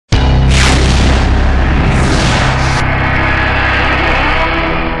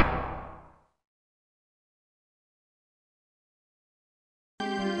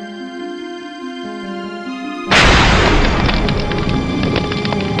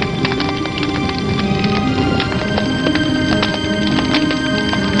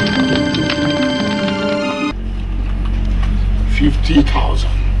50,000.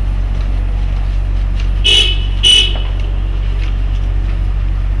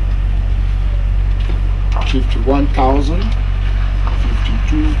 51,000.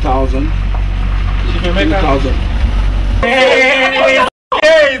 52,000. 52,000. Hey,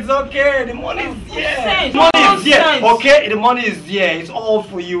 it's okay. The money is here. The money is here. Okay, the money is here. It's all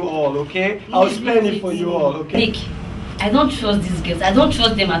for you all. Okay, I'll spend it for you all. Okay. Nick, I don't trust these girls. I don't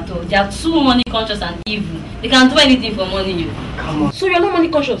trust them at all. They are too money conscious and evil. They can do anything for money. You. Come on. So you're not money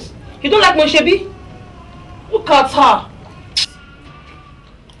conscious? You don't like Monshebi? Look at her.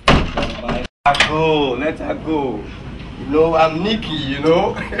 Let her go. Let her go. You know, I'm Nicky. You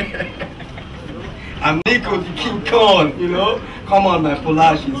know. I'm Nico the King Kong, you know. Come on, my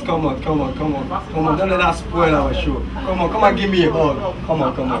Polashis. Come on. Don't let that spoil our show. Come on, give me a hug. Come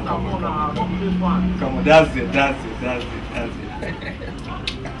on. Come on, that's it.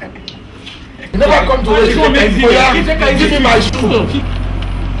 You never come to give me my shoe.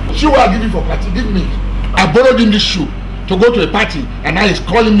 Shoe I'll give you for party. Give me. I borrowed him this shoe to go to a party, and now he's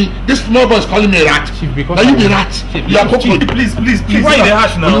calling me. This small boy is calling me a rat. Now you be rat. You are cooking. Please. Why in the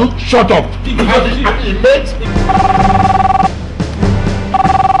hash now? You shut up.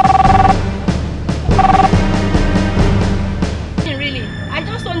 Really, I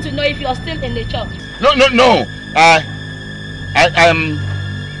just want to know if you are still in the church. No.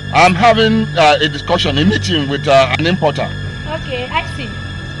 I'm having a discussion, a meeting with an importer. Okay, I see.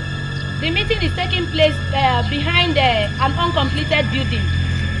 The meeting is taking place behind an uncompleted building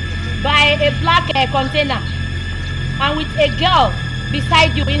by a black container and with a girl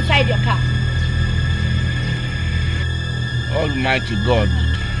beside you inside your car. Almighty God.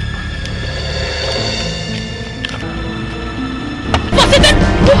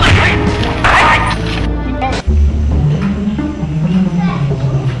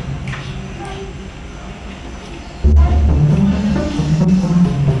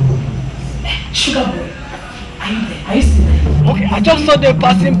 Sugar boy, are you there? Are you still there? Okay, I just saw them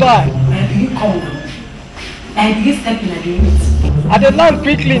passing by. I begin call now. I begin stepping at the unit. At the land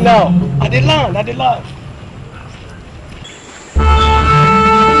quickly now. At the land.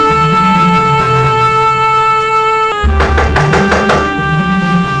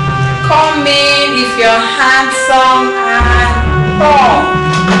 Come in if you're handsome and tall.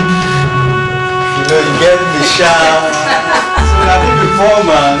 You know, you get the shout. So I think before,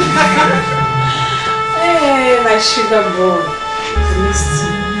 man. Hey, my sugar boy.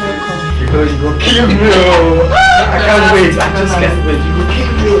 Welcome. You know, you go kill me. I can't wait. I just can't wait. You go kill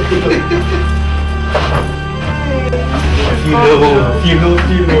me. Filo.